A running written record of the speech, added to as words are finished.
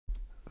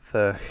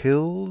The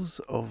Hills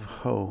of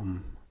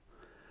Home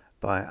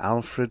by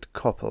Alfred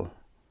Coppel,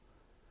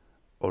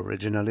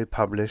 originally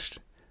published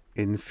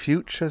in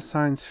Future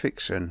Science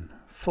Fiction,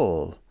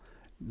 Fall,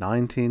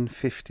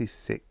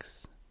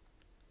 1956.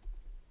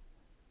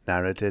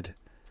 Narrated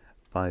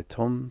by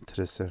Tom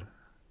Trussel.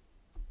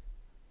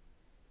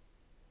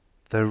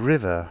 The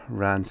river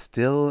ran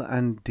still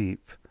and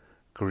deep,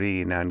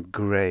 green and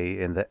grey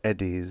in the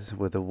eddies,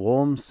 with the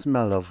warm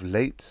smell of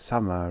late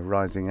summer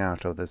rising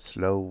out of the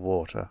slow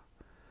water.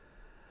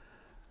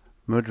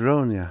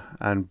 Madronia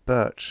and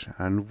birch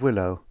and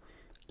willow,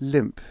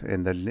 limp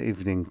in the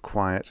evening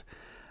quiet,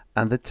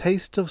 and the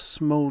taste of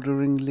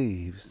smouldering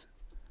leaves.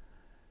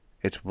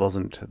 It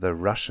wasn't the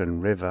Russian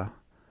river.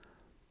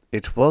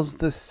 It was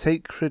the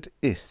sacred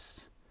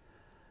Iss.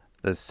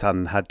 The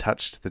sun had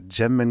touched the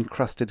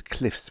gem-encrusted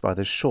cliffs by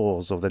the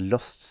shores of the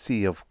lost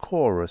sea of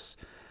Chorus,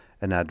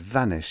 and had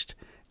vanished,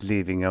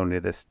 leaving only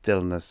the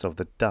stillness of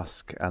the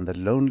dusk and the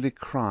lonely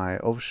cry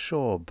of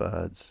shore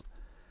birds.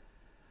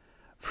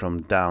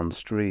 From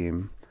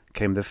downstream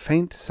came the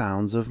faint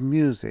sounds of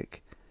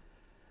music.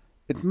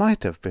 It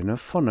might have been a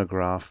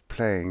phonograph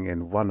playing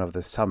in one of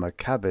the summer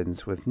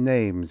cabins with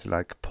names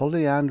like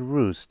Polly Ann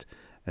Roost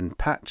and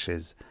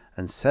Patches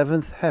and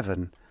Seventh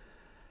Heaven,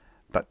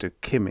 but to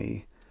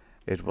Kimmy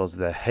it was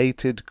the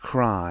hated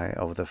cry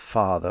of the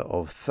father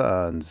of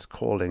Therns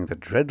calling the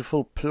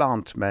dreadful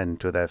plant men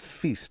to their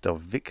feast of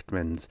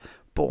victims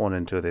born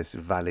into this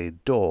Valley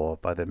Dor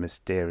by the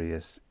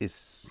mysterious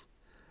Iss.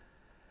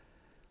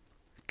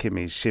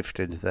 Kimmy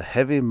shifted the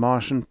heavy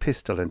Martian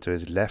pistol into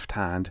his left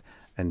hand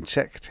and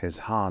checked his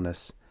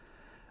harness.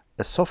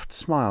 A soft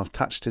smile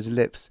touched his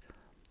lips.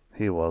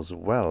 He was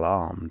well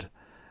armed.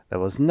 There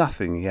was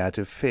nothing he had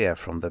to fear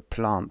from the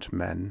plant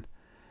men.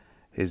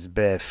 His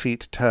bare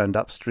feet turned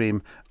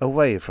upstream,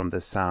 away from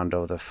the sound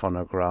of the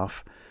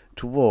phonograph,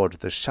 toward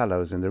the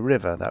shallows in the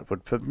river that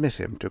would permit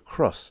him to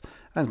cross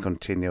and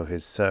continue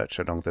his search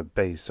along the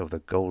base of the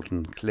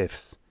golden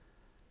cliffs.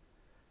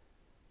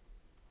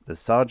 The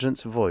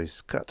sergeant's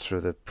voice cut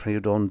through the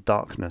pre-dawn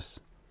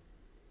darkness.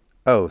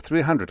 "Oh,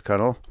 300,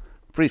 Colonel.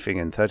 Briefing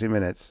in 30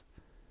 minutes.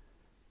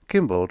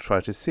 Kimball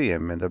tried to see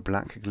him in the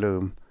black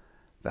gloom.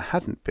 They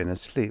hadn't been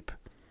asleep.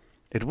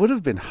 It would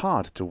have been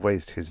hard to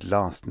waste his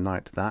last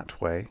night that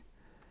way.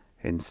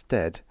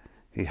 Instead,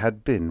 he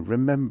had been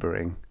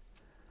remembering.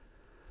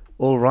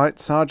 "All right,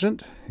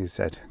 Sergeant," he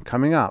said.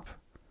 "Coming up."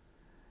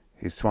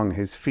 He swung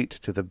his feet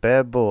to the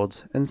bare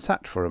boards and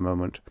sat for a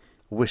moment,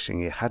 wishing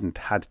he hadn't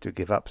had to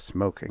give up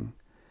smoking.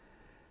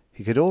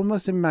 He could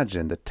almost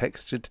imagine the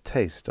textured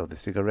taste of the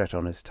cigarette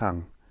on his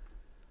tongue.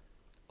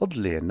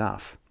 Oddly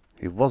enough,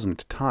 he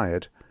wasn't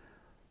tired.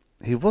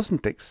 He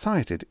wasn't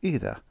excited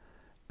either,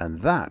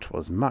 and that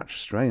was much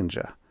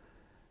stranger.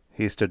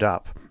 He stood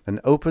up and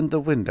opened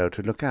the window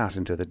to look out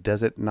into the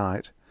desert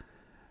night.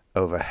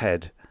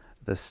 Overhead,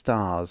 the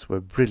stars were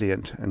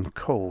brilliant and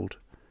cold.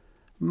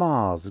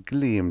 Mars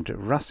gleamed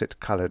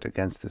russet-colored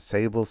against the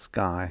sable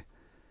sky.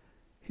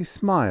 He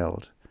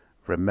smiled,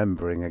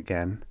 remembering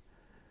again.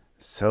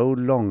 So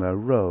long a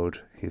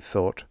road, he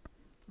thought,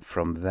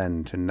 from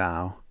then to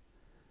now.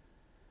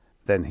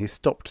 Then he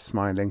stopped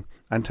smiling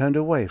and turned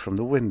away from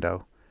the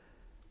window.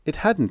 It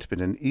hadn't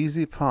been an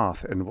easy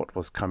path, and what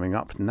was coming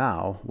up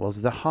now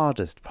was the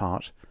hardest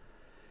part.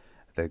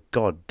 The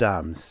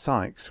goddamn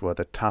psychs were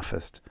the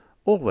toughest,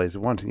 always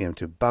wanting him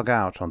to bug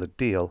out on the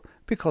deal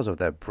because of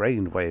their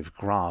brainwave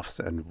graphs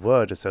and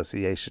word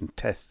association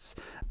tests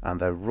and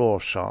their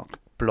Rorschach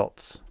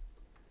blots.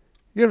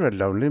 "You're a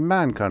lonely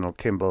man, Colonel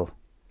Kimball.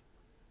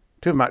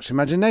 Too much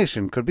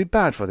imagination could be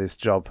bad for this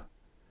job.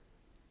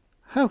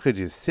 How could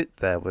you sit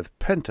there with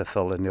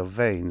pentothal in your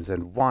veins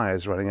and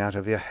wires running out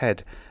of your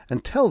head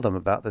and tell them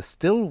about the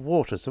still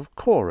waters of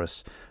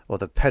Chorus, or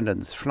the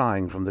pennants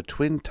flying from the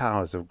twin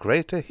towers of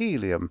Greater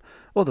Helium,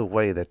 or the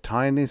way the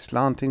tiny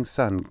slanting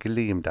sun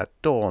gleamed at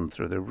dawn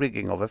through the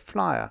rigging of a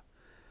flyer?"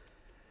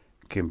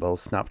 Kimball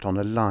snapped on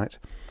a light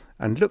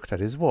and looked at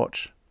his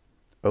watch.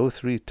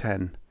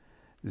 0310,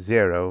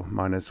 0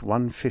 minus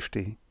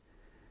 150.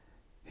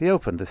 He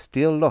opened the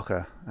steel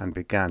locker and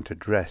began to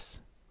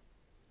dress.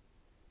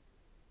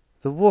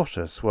 The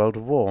water swelled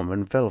warm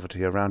and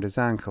velvety around his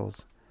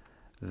ankles.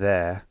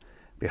 There,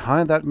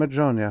 behind that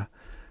Madronia,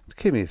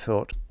 Kimmy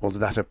thought, was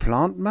that a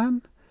plant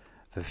man?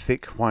 The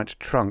thick white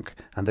trunk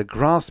and the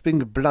grasping,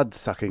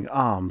 blood-sucking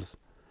arms.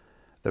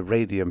 The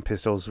radium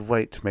pistol's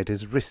weight made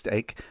his wrist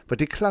ache, but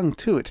he clung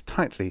to it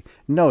tightly,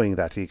 knowing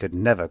that he could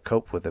never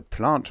cope with a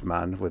plant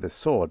man with a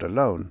sword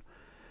alone.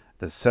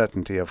 The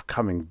certainty of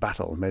coming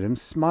battle made him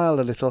smile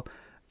a little,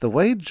 the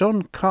way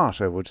John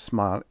Carter would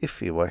smile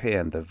if he were here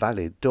in the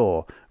Valley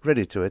Dor,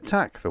 ready to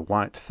attack the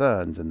White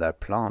Therns and their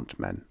plant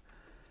men.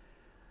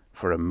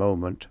 For a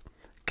moment,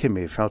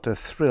 Kimmy felt a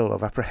thrill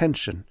of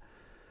apprehension.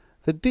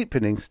 The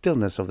deepening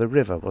stillness of the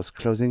river was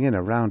closing in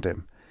around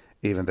him.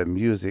 Even the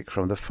music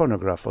from the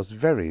phonograph was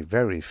very,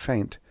 very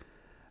faint.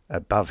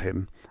 Above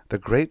him, the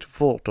great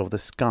vault of the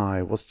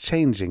sky was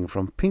changing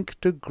from pink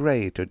to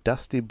grey to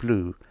dusty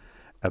blue.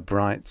 A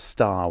bright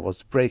star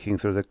was breaking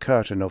through the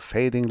curtain of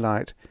fading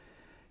light.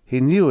 He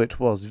knew it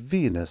was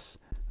Venus,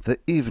 the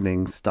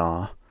evening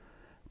star.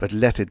 But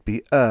let it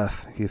be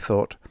Earth, he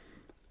thought,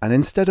 and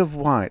instead of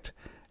white,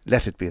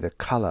 let it be the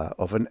colour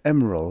of an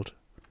emerald.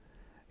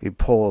 He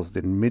paused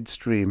in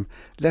midstream,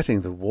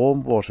 letting the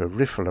warm water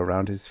riffle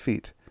around his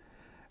feet.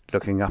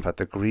 Looking up at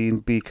the green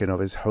beacon of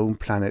his home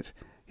planet,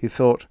 he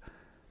thought,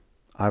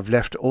 I've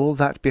left all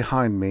that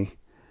behind me.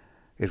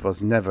 It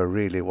was never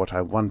really what I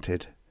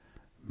wanted.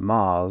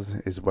 Mars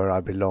is where I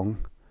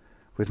belong,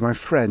 with my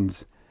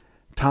friends,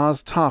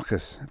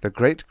 Tarkas, the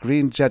great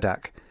green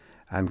Jeddak,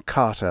 and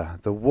Carter,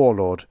 the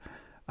warlord,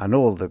 and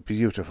all the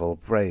beautiful,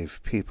 brave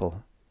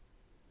people.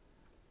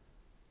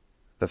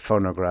 The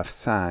phonograph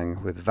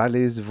sang with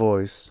Valley's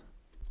voice.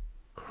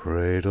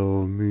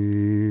 Cradle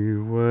me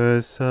where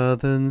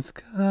southern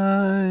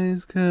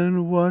skies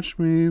can watch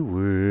me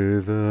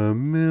with a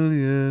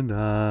million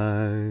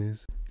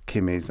eyes.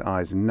 Kimmy's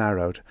eyes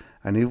narrowed,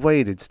 and he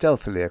waded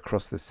stealthily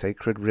across the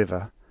sacred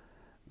river.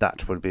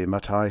 That would be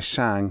Matai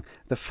Shang,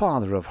 the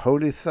father of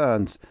holy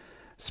Therns,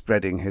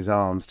 spreading his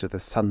arms to the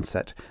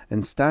sunset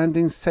and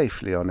standing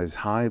safely on his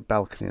high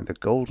balcony in the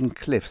golden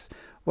cliffs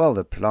while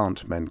the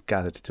plant men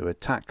gathered to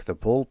attack the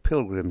poor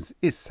pilgrims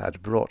Iss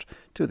had brought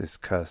to this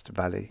cursed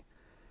valley.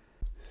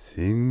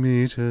 Sing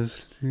me to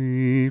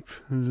sleep,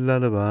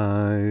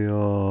 lullaby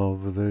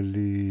of the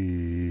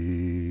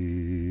leaves,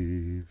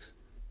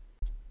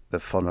 the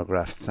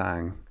phonograph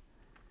sang.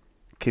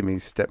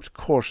 Kimmy stepped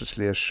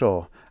cautiously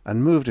ashore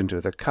and moved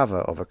into the cover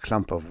of a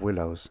clump of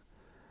willows.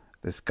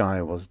 The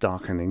sky was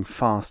darkening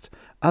fast.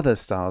 Other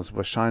stars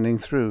were shining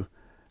through.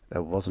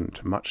 There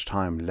wasn't much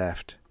time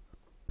left.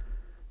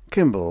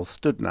 Kimball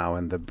stood now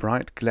in the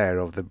bright glare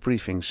of the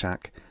briefing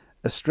shack,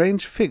 a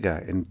strange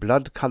figure in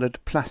blood-coloured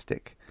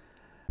plastic.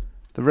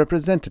 The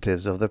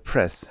representatives of the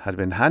press had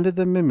been handed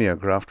the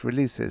mimeographed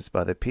releases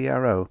by the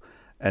PRO,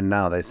 and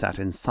now they sat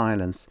in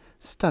silence,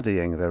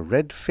 studying the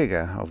red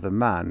figure of the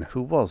man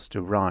who was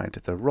to ride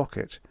the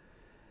rocket.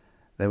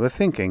 They were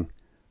thinking,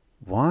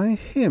 why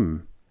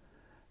him?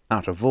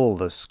 Out of all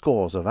the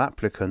scores of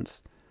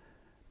applicants,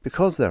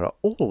 because there are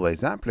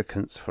always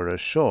applicants for a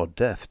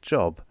sure-death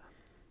job,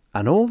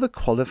 and all the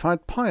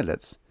qualified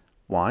pilots,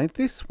 why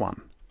this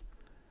one?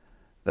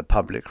 The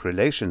public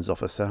relations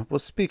officer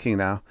was speaking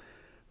now,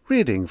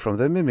 reading from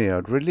the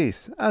mimeoed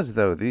release as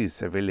though these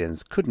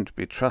civilians couldn't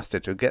be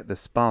trusted to get the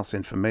sparse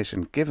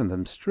information given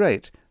them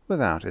straight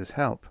without his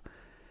help,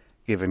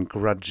 given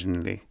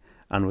grudgingly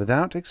and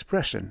without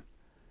expression.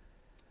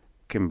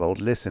 Kimball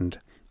listened,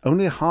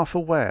 only half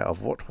aware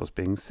of what was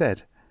being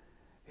said.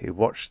 He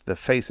watched the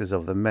faces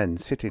of the men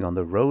sitting on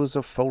the rows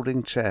of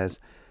folding chairs,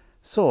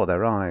 saw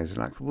their eyes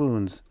like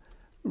wounds,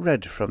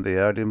 red from the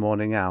early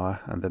morning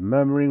hour and the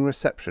murmuring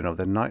reception of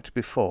the night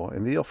before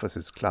in the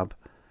officers' club.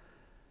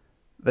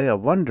 They are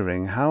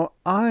wondering how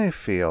I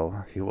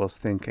feel, he was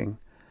thinking,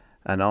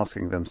 and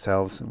asking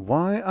themselves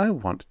why I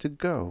want to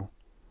go.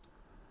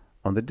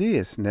 On the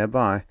dais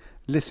nearby,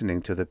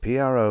 listening to the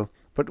PRO,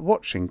 but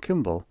watching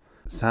Kimball,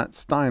 sat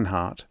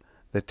Steinhardt,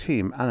 the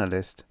team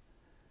analyst.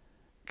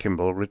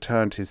 Kimball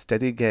returned his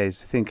steady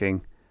gaze,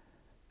 thinking,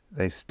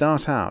 they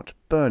start out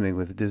burning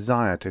with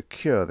desire to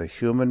cure the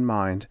human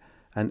mind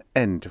and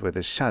end with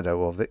the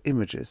shadow of the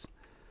images.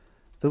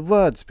 The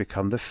words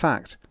become the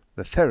fact,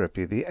 the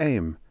therapy the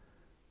aim.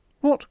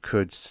 What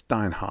could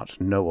Steinhardt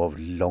know of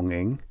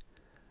longing?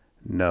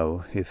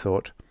 No, he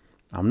thought,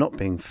 I'm not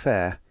being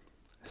fair.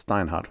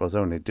 Steinhardt was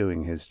only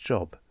doing his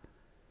job.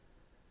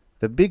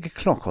 The big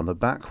clock on the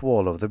back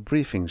wall of the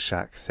briefing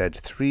shack said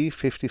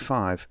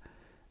 3:55,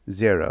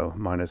 0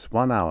 minus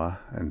 1 hour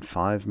and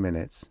 5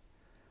 minutes.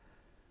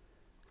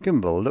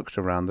 Kimball looked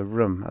around the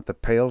room at the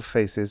pale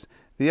faces,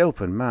 the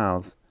open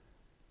mouths.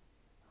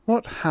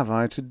 What have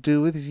I to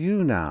do with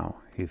you now?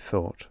 He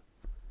thought.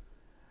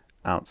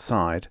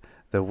 Outside,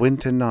 the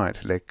winter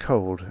night lay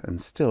cold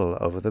and still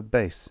over the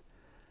base.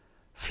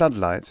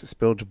 Floodlights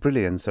spilled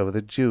brilliance over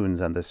the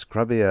dunes and the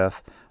scrubby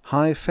earth,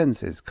 high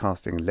fences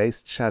casting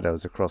laced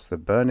shadows across the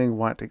burning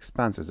white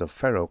expanses of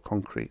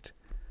ferro-concrete.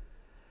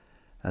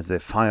 As they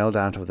filed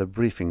out of the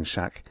briefing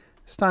shack,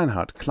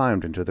 Steinhardt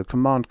climbed into the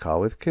command car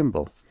with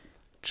Kimball.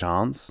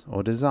 Chance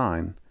or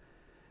design?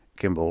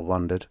 Kimball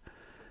wondered.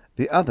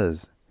 The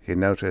others, he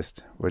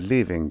noticed, were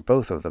leaving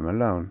both of them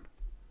alone.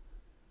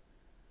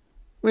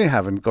 We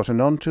haven't gotten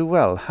on too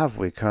well, have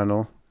we,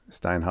 Colonel?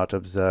 Steinhardt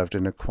observed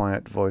in a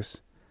quiet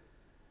voice.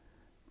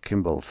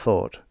 Kimball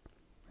thought.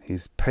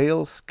 He's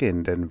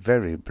pale-skinned and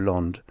very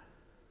blond.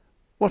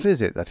 What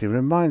is it that he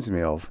reminds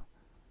me of?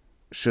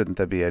 Shouldn't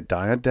there be a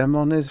diadem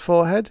on his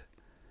forehead?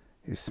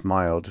 He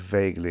smiled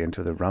vaguely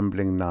into the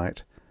rumbling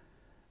night.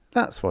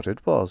 That's what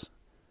it was.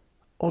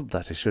 Odd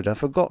that he should have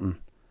forgotten.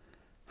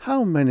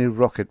 How many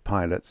rocket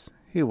pilots,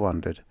 he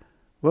wondered,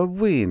 were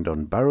weaned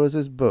on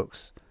Burroughs's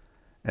books,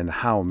 and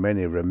how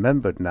many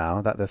remembered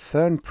now that the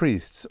Thern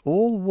priests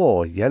all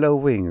wore yellow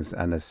wings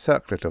and a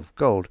circlet of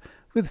gold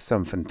with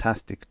some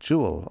fantastic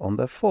jewel on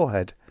their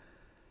forehead.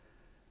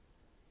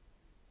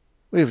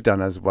 We've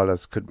done as well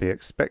as could be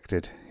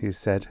expected, he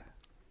said.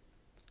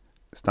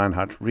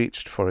 Steinhardt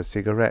reached for a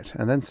cigarette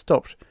and then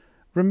stopped,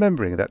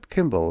 remembering that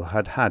Kimball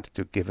had had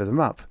to give them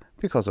up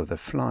because of the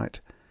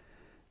flight.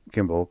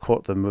 Kimball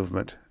caught the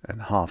movement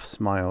and half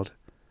smiled.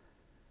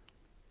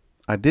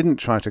 "I didn't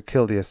try to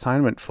kill the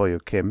assignment for you,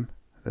 Kim,"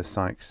 the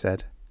psych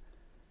said.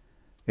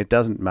 "It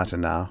doesn't matter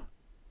now."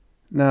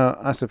 "No,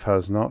 I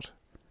suppose not."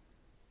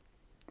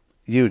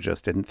 "You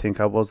just didn't think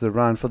I was the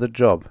man for the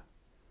job."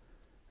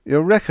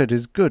 "Your record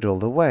is good all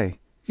the way.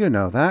 You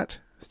know that,"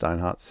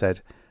 Steinhardt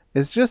said.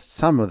 "It's just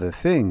some of the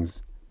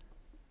things."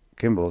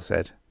 Kimball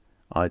said,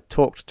 "I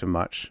talked too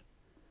much."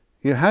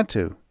 "You had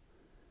to."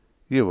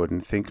 "You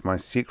wouldn't think my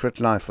secret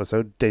life was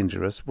so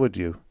dangerous, would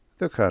you?"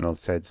 the colonel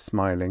said,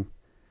 smiling.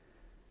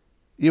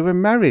 "You were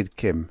married,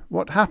 Kim.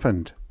 What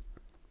happened?"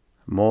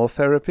 "More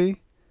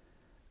therapy?"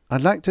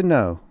 "I'd like to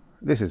know.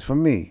 This is for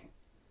me."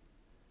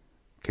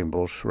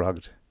 Kimball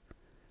shrugged.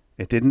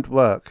 "It didn't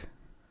work.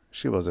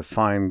 She was a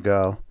fine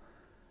girl,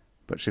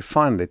 but she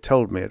finally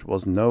told me it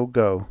was no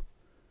go.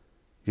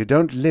 'You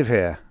don't live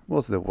here,'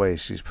 was the way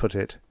she put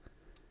it."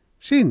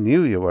 "She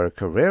knew you were a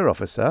career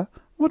officer.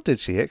 What did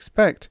she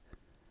expect?"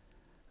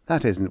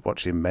 "That isn't what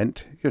she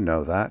meant. You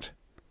know that."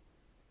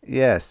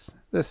 "Yes,"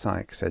 the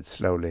psych said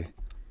slowly.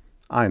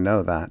 "I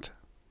know that."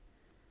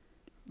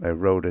 They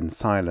rode in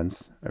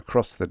silence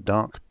across the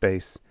dark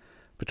base,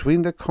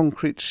 between the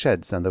concrete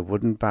sheds and the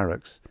wooden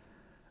barracks.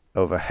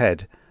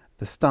 Overhead,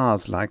 the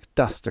stars like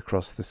dust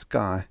across the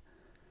sky.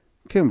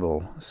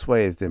 Kimball,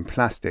 swathed in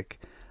plastic,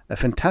 a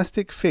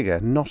fantastic figure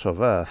not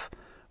of Earth,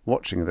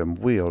 watching them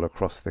wheel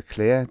across the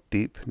clear,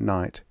 deep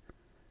night.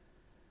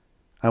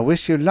 "I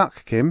wish you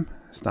luck, Kim,"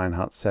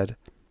 Steinhardt said.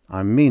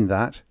 "I mean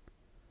that."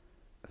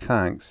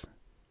 "Thanks."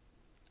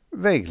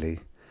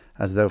 Vaguely,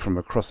 as though from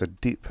across a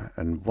deep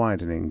and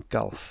widening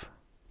gulf.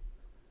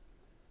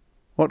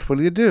 "What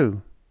will you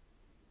do?"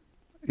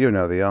 "You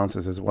know the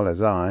answers as well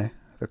as I,"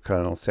 the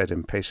colonel said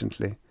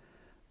impatiently.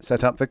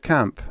 "Set up the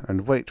camp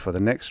and wait for the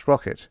next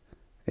rocket,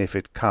 if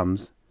it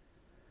comes."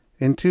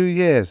 "In 2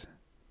 years."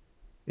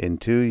 "In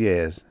 2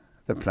 years,"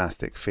 the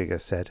plastic figure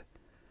said.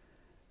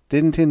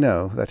 Didn't he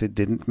know that it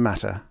didn't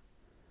matter?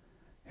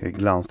 He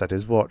glanced at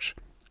his watch.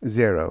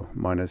 0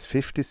 minus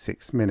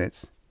 56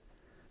 minutes.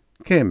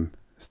 "Kim,"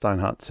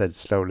 Steinhardt said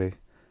slowly,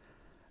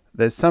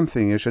 "there's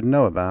something you should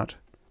know about.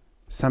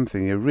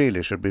 Something you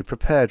really should be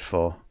prepared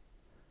for."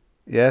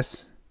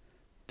 "Yes?"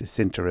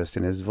 Disinterest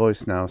in his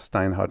voice now,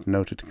 Steinhardt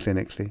noted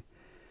clinically.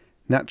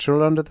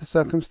 "Natural under the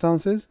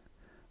circumstances?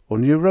 Or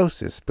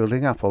neurosis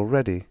building up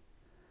already?"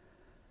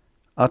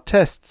 "Our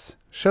tests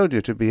showed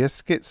you to be a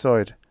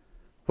schizoid.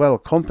 Well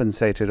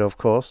compensated, of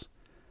course.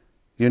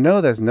 You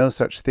know there's no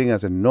such thing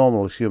as a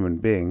normal human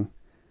being.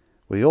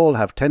 We all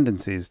have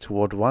tendencies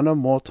toward one or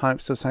more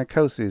types of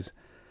psychoses.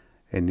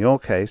 In your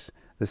case,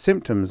 the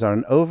symptoms are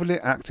an overly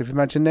active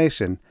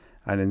imagination,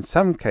 and in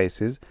some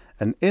cases,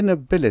 an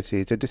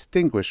inability to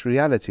distinguish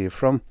reality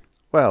from,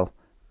 well,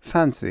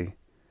 fancy."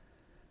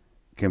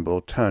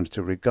 Kimball turned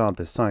to regard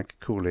the psych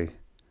coolly.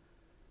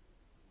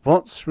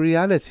 "What's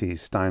reality,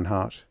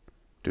 Steinhardt?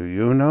 Do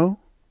you know?"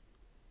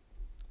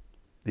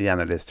 The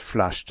analyst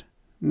flushed.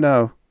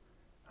 "No,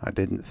 I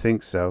didn't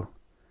think so."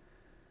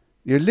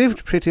 "You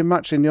lived pretty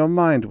much in your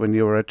mind when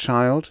you were a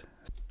child,"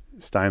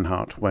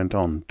 Steinhardt went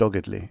on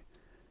doggedly.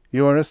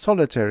 "You were a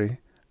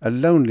solitary, a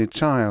lonely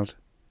child."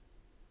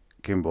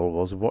 Kimball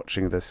was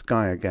watching the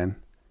sky again.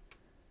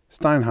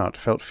 Steinhardt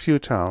felt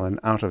futile and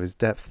out of his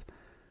depth.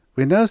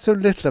 "We know so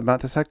little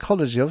about the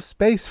psychology of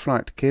space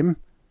flight, Kim."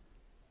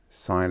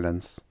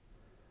 Silence.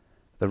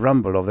 The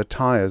rumble of the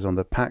tires on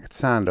the packed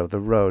sand of the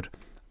road,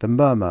 the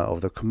murmur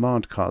of the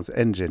command car's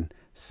engine,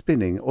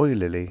 spinning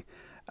oilily,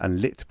 and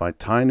lit by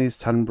tiny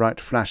sun-bright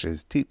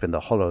flashes deep in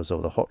the hollows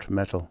of the hot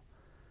metal.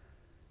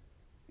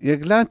 "You're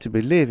glad to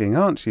be leaving,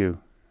 aren't you?"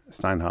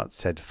 Steinhardt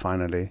said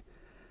finally.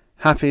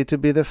 "Happy to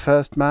be the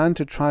first man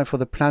to try for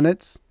the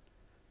planets?"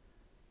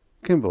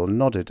 Kimball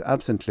nodded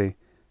absently,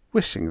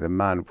 wishing the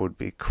man would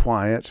be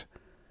quiet.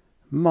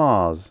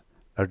 Mars,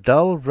 a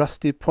dull,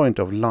 rusty point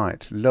of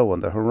light low on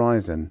the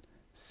horizon,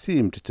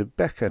 seemed to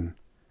beckon.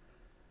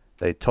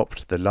 They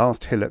topped the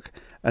last hillock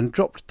and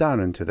dropped down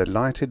into the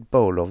lighted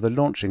bowl of the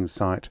launching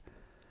site.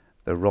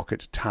 The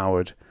rocket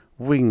towered,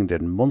 winged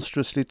and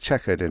monstrously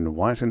checkered in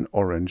white and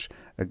orange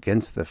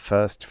against the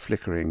first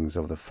flickerings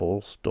of the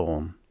false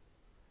dawn.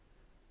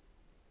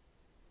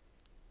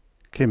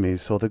 Kimmy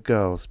saw the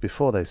girls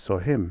before they saw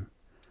him.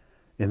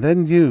 In their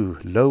new,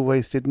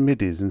 low-waisted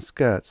middies and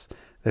skirts,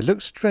 they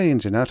looked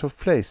strange and out of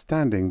place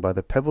standing by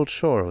the pebbled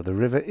shore of the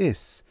River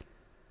Iss.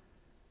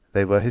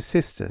 They were his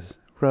sisters,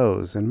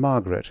 Rose and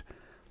Margaret,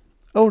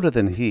 older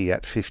than he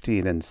at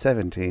 15 and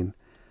 17,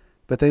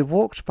 but they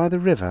walked by the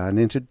river and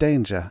into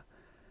danger.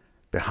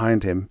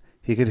 Behind him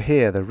he could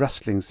hear the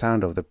rustling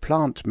sound of the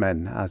plant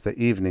men as the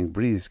evening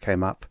breeze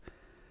came up.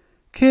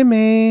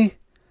 "Kimmy!"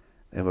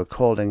 they were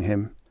calling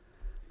him.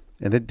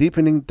 In the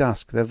deepening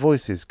dusk their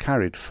voices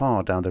carried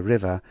far down the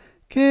river.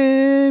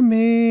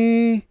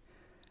 "Kimmy!"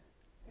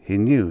 He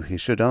knew he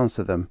should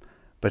answer them,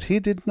 but he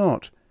did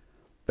not.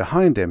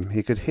 Behind him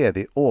he could hear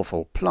the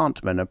awful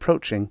plant men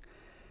approaching.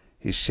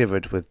 He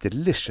shivered with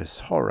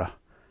delicious horror.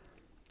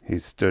 He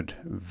stood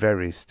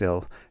very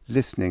still,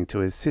 listening to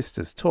his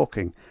sisters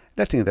talking,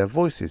 letting their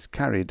voices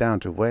carry down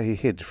to where he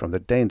hid from the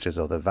dangers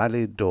of the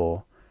Valley of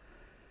Dor.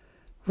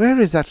 "Where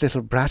is that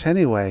little brat,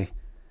 anyway?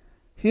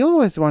 He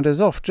always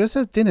wanders off just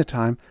at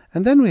dinner-time,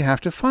 and then we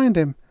have to find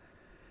him.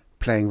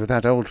 Playing with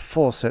that old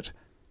faucet.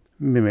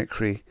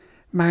 Mimicry.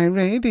 My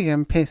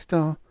radium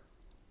pistol."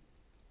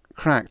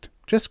 Cracked,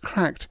 just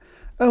cracked.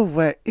 "Oh,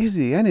 where is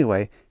he,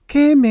 anyway?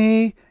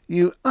 Kimmy,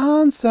 you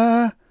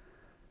answer!"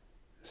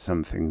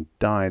 Something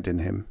died in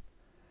him.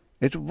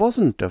 It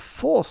wasn't a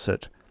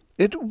faucet.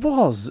 It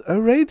was a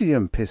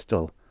radium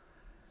pistol.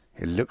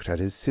 He looked at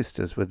his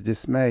sisters with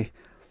dismay.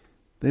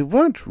 They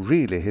weren't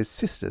really his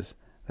sisters.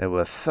 They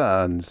were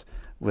Therns,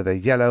 with the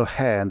yellow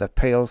hair and the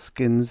pale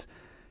skins.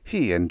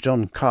 He and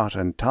John Carter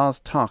and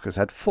Tarkas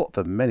had fought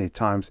them many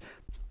times,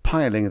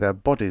 piling their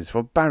bodies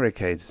for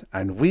barricades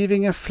and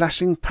weaving a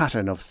flashing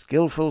pattern of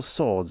skilful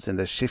swords in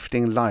the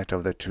shifting light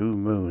of the 2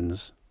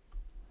 moons.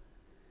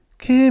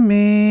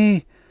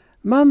 "Kimmy,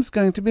 Mum's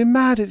going to be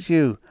mad at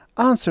you.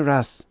 Answer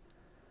us."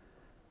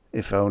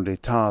 If only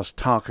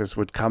Tarkas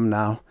would come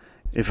now.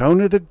 If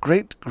only the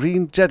great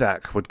green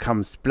Jeddak would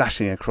come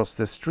splashing across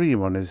the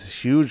stream on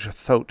his huge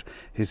thoat,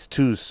 his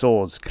 2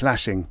 swords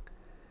clashing.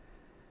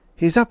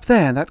 "He's up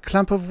there in that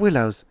clump of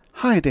willows,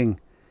 hiding.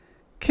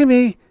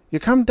 Kimmy, you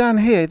come down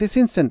here this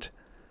instant."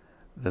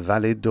 The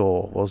Valley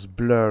Dor was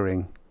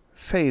blurring,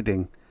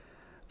 fading.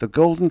 The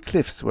golden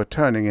cliffs were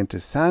turning into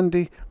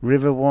sandy,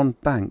 river-worn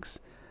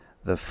banks.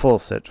 The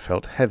faucet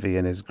felt heavy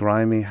in his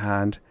grimy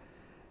hand.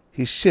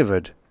 He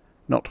shivered,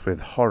 not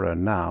with horror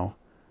now,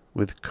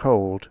 with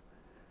cold.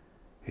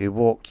 He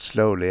walked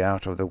slowly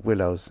out of the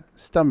willows,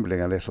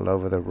 stumbling a little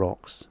over the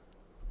rocks.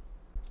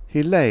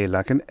 He lay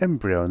like an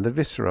embryo in the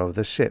viscera of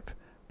the ship,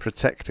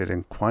 protected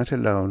and quite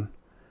alone.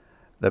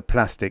 The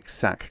plastic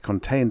sack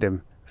contained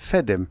him,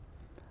 fed him,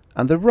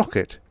 and the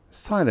rocket,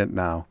 silent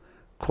now,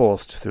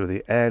 coursed through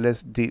the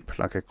airless deep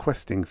like a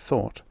questing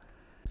thought.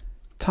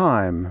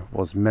 Time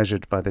was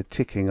measured by the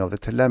ticking of the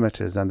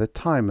telemeters and the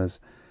timers,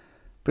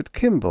 but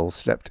Kimball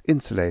slept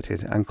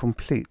insulated and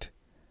complete.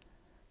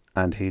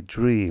 And he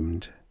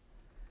dreamed.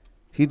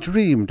 He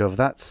dreamed of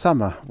that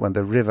summer when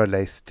the river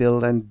lay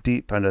still and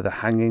deep under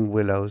the hanging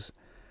willows.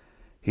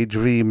 He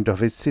dreamed of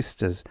his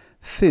sisters,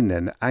 thin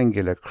and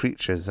angular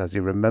creatures as he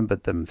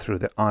remembered them through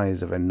the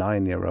eyes of a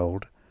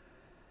 9-year-old.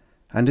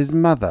 And his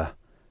mother,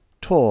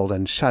 tall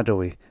and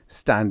shadowy,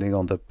 standing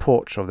on the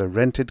porch of the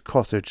rented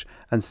cottage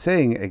and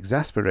saying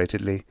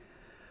exasperatedly,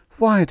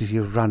 "Why do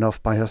you run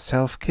off by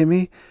yourself,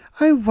 Kimmy?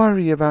 I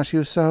worry about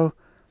you so."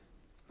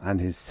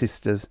 And his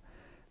sisters,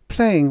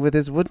 playing with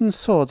his wooden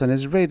swords and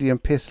his radium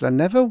pistol and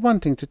never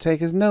wanting to take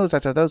his nose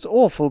out of those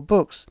awful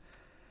books.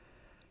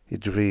 He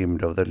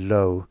dreamed of the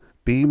low,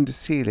 beamed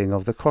ceiling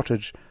of the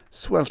cottage,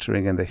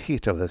 sweltering in the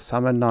heat of the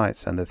summer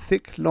nights, and the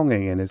thick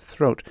longing in his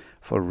throat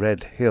for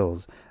red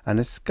hills, and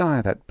a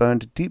sky that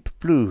burned deep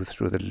blue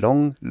through the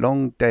long,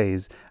 long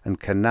days, and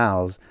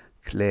canals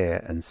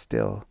clear and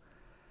still.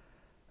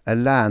 A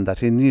land that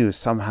he knew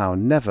somehow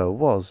never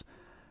was,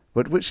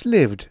 but which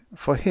lived,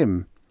 for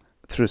him,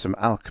 through some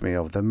alchemy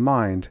of the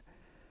mind.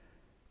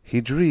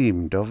 He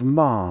dreamed of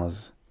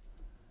Mars.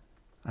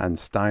 And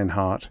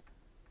Steinhardt,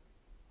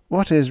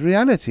 "What is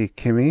reality,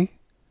 Kimmy?"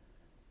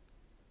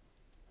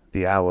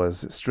 The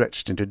hours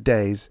stretched into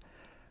days,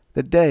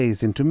 the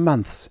days into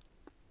months.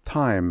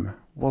 Time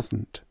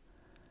wasn't.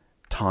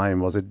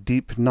 Time was a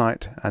deep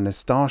night and a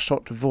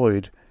star-shot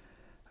void,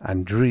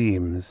 and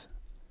dreams.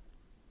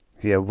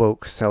 He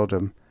awoke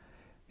seldom.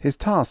 His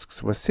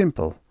tasks were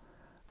simple.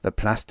 The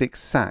plastic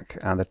sack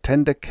and the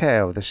tender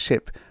care of the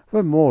ship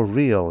were more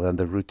real than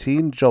the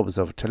routine jobs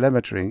of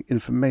telemetering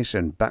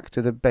information back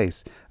to the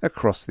base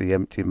across the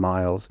empty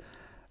miles,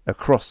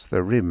 across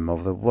the rim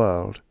of the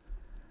world.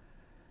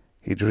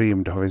 He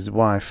dreamed of his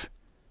wife.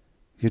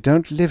 "You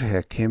don't live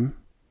here, Kim."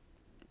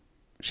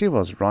 She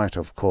was right,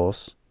 of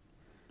course.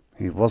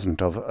 He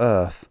wasn't of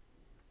Earth.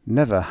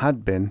 Never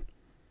had been.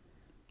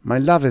 "My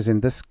love is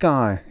in the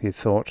sky," he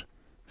thought,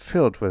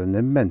 filled with an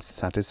immense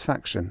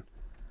satisfaction.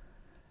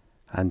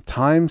 And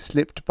time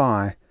slipped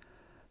by,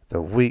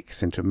 the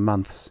weeks into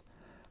months.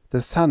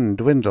 The sun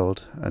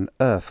dwindled, and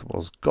Earth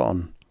was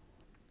gone.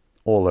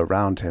 All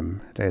around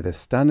him lay the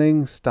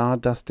stunning,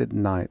 star-dusted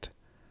night.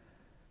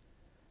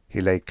 He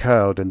lay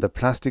curled in the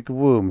plastic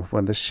womb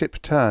when the ship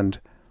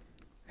turned.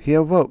 He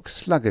awoke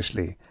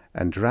sluggishly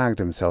and dragged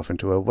himself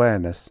into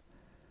awareness.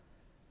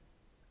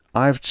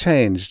 "I've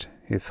changed,"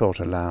 he thought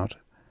aloud.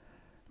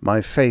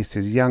 "My face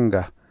is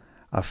younger.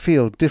 I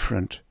feel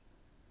different."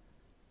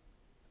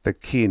 The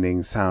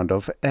keening sound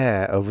of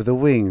air over the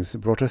wings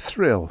brought a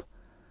thrill.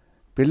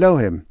 Below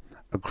him,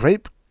 a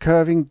great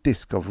curving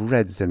disk of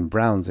reds and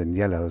browns and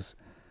yellows.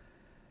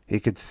 He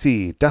could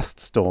see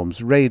dust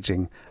storms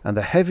raging and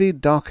the heavy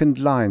darkened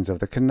lines of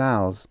the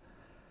canals.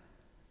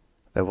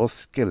 There was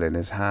skill in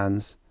his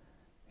hands.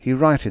 He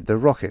righted the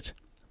rocket,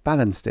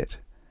 balanced it,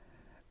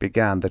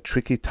 began the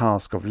tricky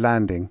task of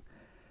landing.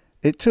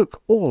 It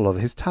took all of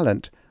his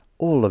talent,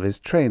 all of his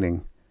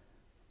training.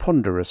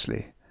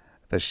 Ponderously,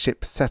 The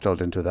ship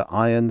settled into the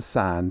iron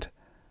sand.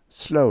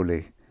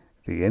 Slowly,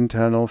 the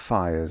internal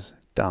fires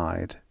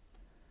died.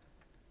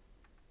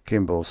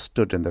 Kimball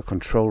stood in the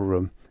control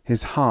room,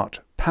 his heart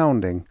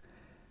pounding.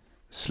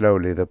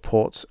 Slowly the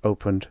ports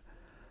opened.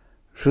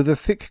 Through the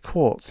thick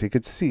quartz he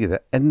could see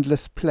the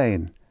endless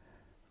plain,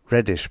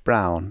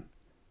 reddish-brown,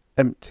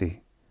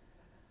 empty,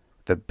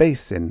 the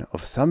basin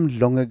of some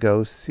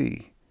long-ago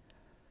sea.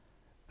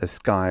 The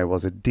sky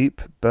was a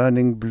deep,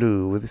 burning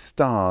blue with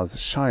stars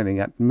shining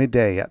at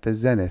midday at the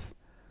zenith.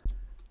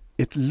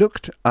 It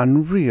looked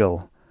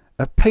unreal,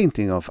 a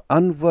painting of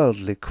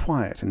unworldly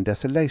quiet and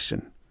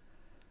desolation.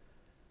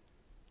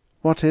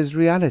 "What is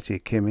reality,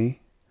 Kimmy?"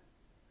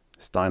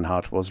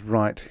 Steinhardt was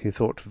right, he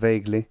thought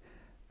vaguely.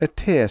 A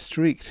tear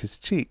streaked his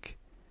cheek.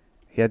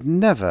 He had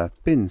never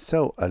been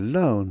so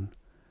alone.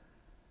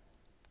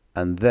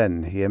 And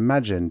then he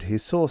imagined he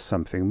saw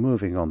something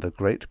moving on the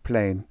great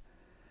plain.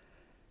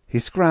 He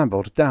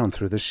scrambled down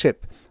through the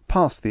ship,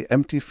 past the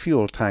empty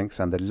fuel tanks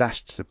and the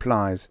lashed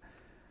supplies.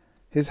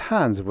 His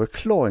hands were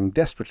clawing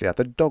desperately at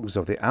the dogs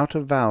of the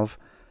outer valve.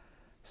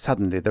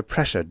 Suddenly the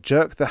pressure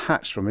jerked the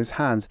hatch from his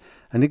hands,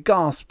 and he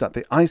gasped at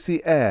the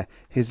icy air,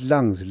 his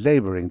lungs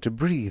labouring to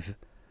breathe.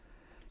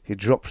 He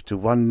dropped to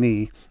one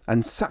knee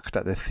and sucked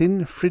at the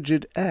thin,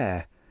 frigid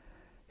air.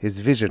 His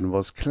vision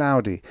was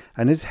cloudy,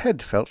 and his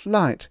head felt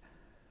light.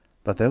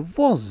 But there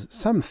was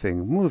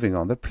something moving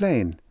on the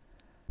plain.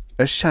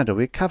 A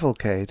shadowy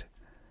cavalcade.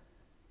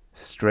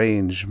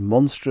 Strange,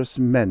 monstrous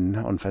men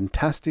on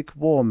fantastic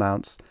war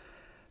mounts,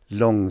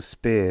 long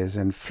spears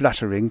and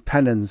fluttering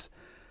pennons,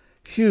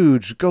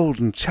 huge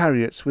golden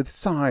chariots with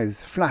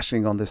scythes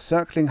flashing on the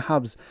circling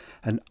hubs,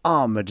 and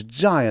armoured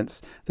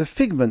giants, the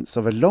figments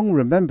of a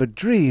long-remembered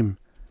dream.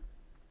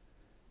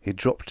 He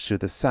dropped to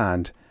the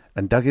sand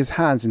and dug his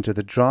hands into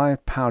the dry,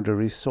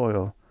 powdery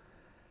soil.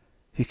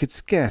 He could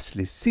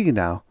scarcely see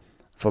now,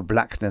 for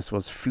blackness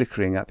was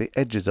flickering at the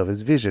edges of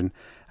his vision,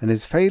 and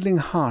his failing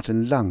heart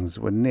and lungs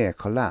were near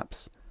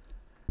collapse.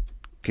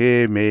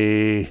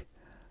 "Kimmy!"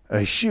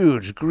 A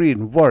huge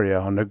green warrior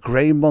on a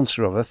grey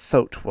monster of a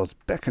thoat was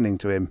beckoning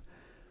to him,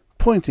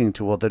 pointing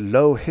toward the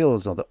low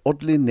hills on the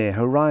oddly near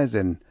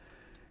horizon.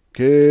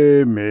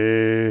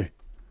 "Kimmy!"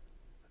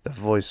 The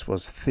voice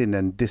was thin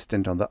and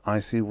distant on the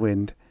icy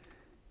wind.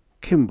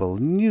 Kimball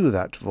knew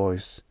that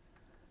voice.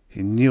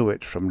 He knew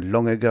it from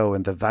long ago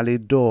in the Valley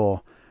of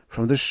Dor,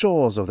 from the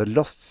shores of the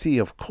lost sea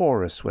of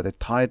Chorus, where the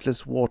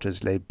tideless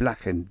waters lay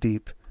black and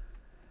deep.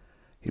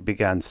 He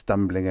began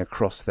stumbling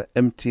across the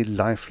empty,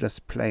 lifeless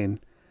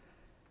plain.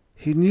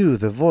 He knew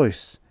the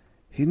voice,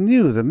 he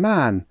knew the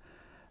man,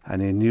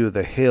 and he knew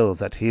the hills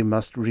that he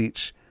must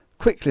reach,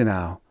 quickly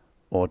now,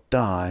 or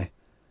die.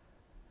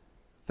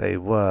 They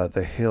were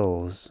the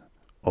hills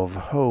of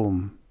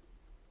home.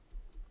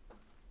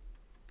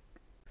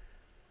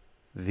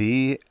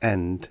 The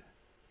end.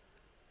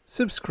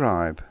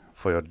 Subscribe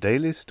for your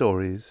daily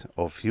stories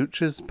of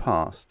futures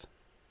past.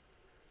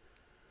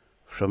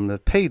 From the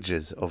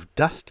pages of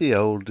dusty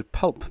old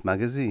pulp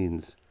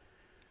magazines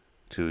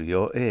to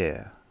your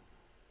ear.